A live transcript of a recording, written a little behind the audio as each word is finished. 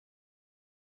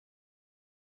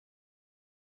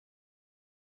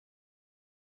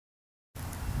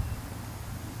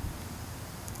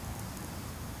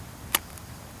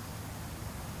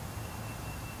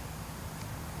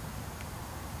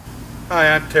Hi,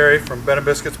 I'm Terry from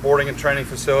Biscuits Boarding and Training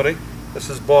Facility. This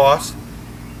is Boss.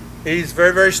 He's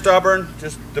very, very stubborn,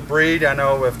 just the breed. I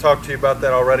know I've talked to you about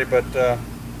that already, but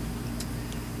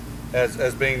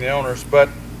as being the owners. But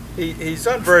he's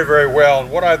done very, very well. And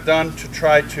what I've done to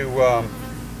try to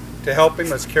help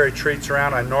him is carry treats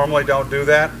around. I normally don't do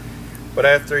that, but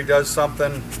after he does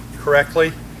something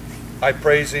correctly, I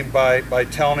praise him by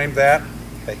telling him that.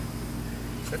 Hey,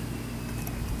 sit.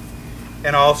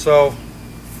 And also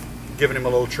giving him a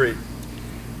little treat.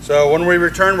 So when we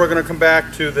return, we're going to come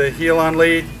back to the heel on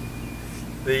lead,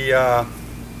 the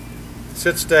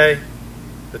sit stay,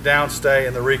 the down stay,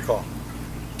 and the recall.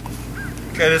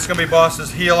 Okay, this is going to be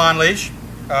Boss's heel on leash.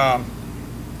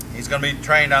 He's going to be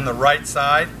trained on the right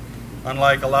side,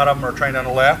 unlike a lot of them are trained on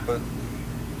the left, but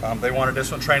they wanted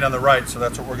this one trained on the right, so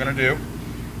that's what we're going to do.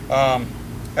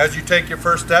 As you take your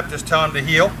first step, just tell him to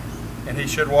heel, and he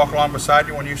should walk along beside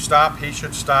you. When you stop, he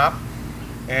should stop.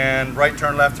 And right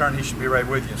turn, left turn, he should be right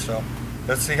with you. So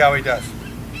let's see how he does.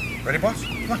 Ready, Boss?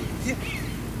 Come on, heel.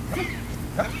 Come on.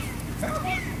 Come on. Come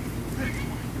on.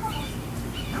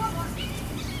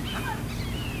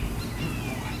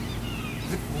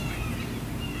 Good boy.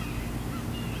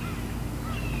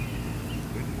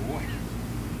 Good boy.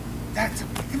 That's it.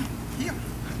 Come on, heel.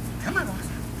 Come on, Boss.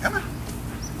 Come on.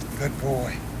 Good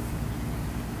boy.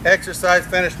 Exercise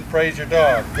finished and praise your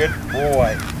dog. Good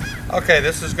boy. Okay,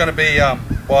 this is going to be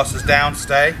Boss's down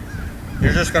stay.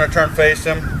 You're just going to turn face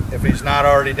him if he's not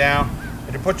already down,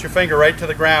 and you put your finger right to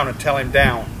the ground and tell him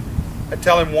down. I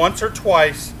tell him once or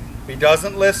twice. If he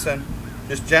doesn't listen,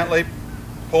 just gently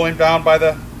pull him down by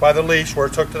the leash where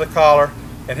it's hooked to the collar,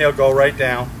 and he'll go right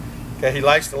down. Okay, he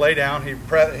likes to lay down. He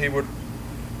would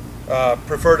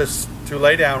prefer to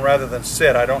lay down rather than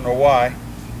sit. I don't know why.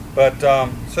 But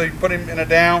so you put him in a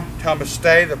down, tell him to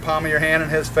stay. The palm of your hand in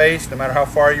his face, no matter how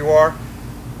far you are,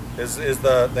 is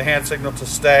the hand signal to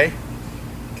stay.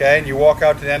 Okay, and you walk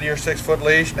out to the end of your 6-foot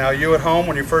leash. Now you at home,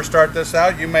 when you first start this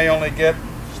out, you may only get,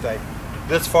 stay,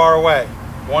 this far away,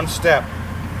 one step.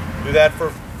 Do that for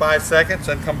 5 seconds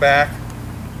and come back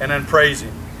and then praise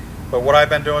him. But what I've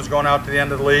been doing is going out to the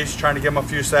end of the leash, trying to give him a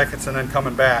few seconds and then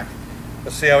coming back.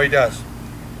 Let's see how he does.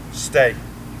 Stay.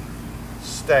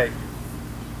 Stay.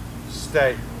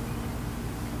 Stay.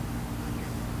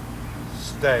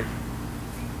 Stay.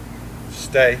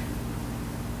 Stay.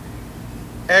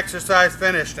 Exercise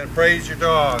finished and praise your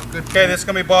dog. Good. Okay, this is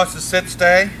going to be Boss's sit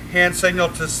stay. Hand signal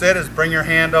to sit is bring your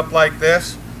hand up like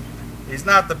this. He's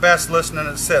not the best listening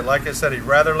to sit. Like I said, he'd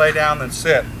rather lay down than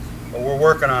sit, but we're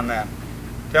working on that.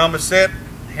 Tell him to sit,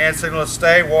 hand signal to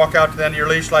stay, walk out to the end of your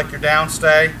leash like your down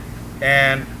stay,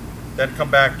 and then come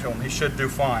back to him. He should do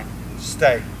fine.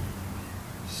 Stay.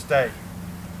 Stay.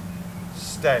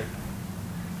 Stay.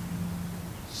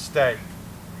 Stay.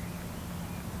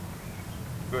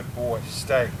 Good boy.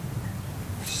 Stay.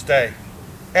 Stay.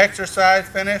 Exercise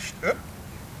finished. Oop.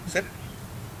 Sit.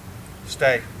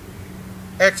 Stay.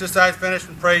 Exercise finished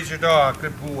and praise your dog.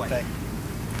 Good boy. Stay.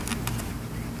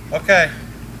 Okay.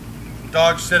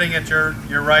 Dog sitting at your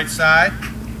right side.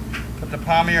 Put the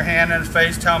palm of your hand in his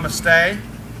face. Tell him to stay.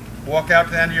 Walk out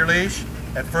to the end of your leash.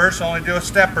 At first, only do a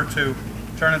step or two.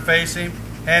 Turn and face him.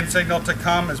 Hand signal to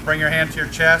come is bring your hand to your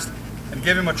chest and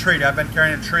give him a treat. I've been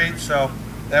carrying a treat, so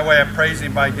that way I praise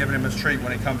him by giving him his treat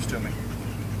when he comes to me.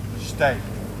 Stay.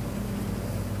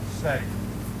 Stay.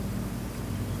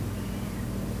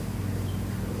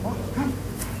 Oh, come.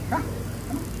 Come.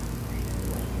 Come.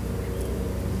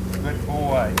 Good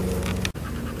boy.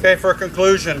 Okay, for a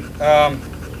conclusion, I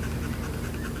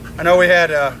know we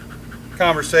had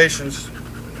conversations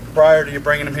prior to you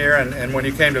bringing him here and when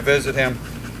you came to visit him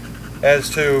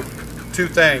as to two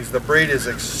things. The breed is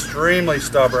extremely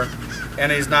stubborn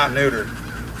and he's not neutered.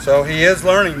 So he is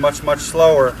learning much, much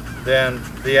slower than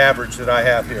the average that I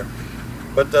have here.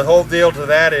 But the whole deal to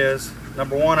that is,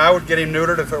 number one, I would get him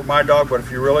neutered if it were my dog, but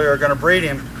if you really are going to breed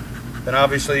him, then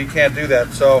obviously you can't do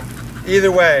that. So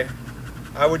either way,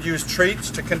 I would use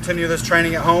treats to continue this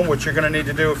training at home, which you're going to need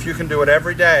to do if you can do it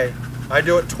every day. I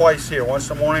do it twice here, once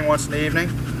in the morning, once in the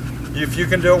evening. If you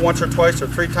can do it once or twice or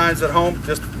 3 times at home,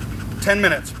 just 10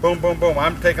 minutes, boom, boom, boom.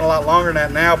 I'm taking a lot longer than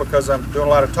that now because I'm doing a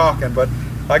lot of talking, but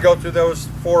I go through those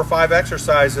 4 or 5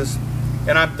 exercises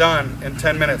and I'm done in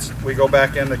 10 minutes. We go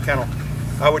back in the kennel.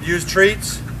 I would use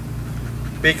treats,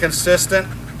 be consistent,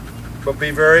 but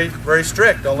be very, very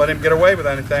strict. Don't let him get away with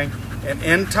anything. And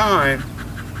in time,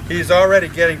 he's already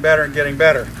getting better and getting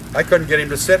better. I couldn't get him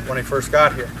to sit when he first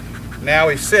got here. Now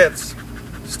he sits,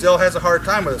 still has a hard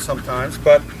time with it sometimes,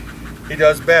 but he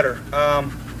does better.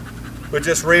 But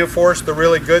just reinforce the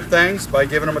really good things by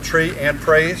giving him a treat and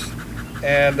praise,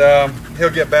 and he'll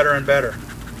get better and better.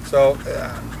 So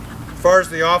far as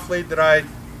the off lead that I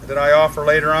offer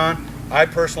later on, I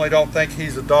personally don't think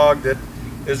he's a dog that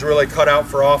is really cut out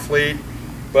for off lead,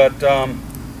 but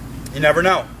you never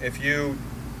know. If you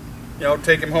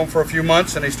take him home for a few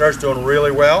months and he starts doing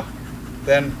really well,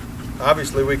 then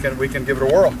obviously we can give it a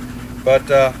whirl.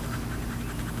 But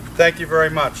thank you very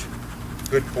much.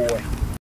 Good boy.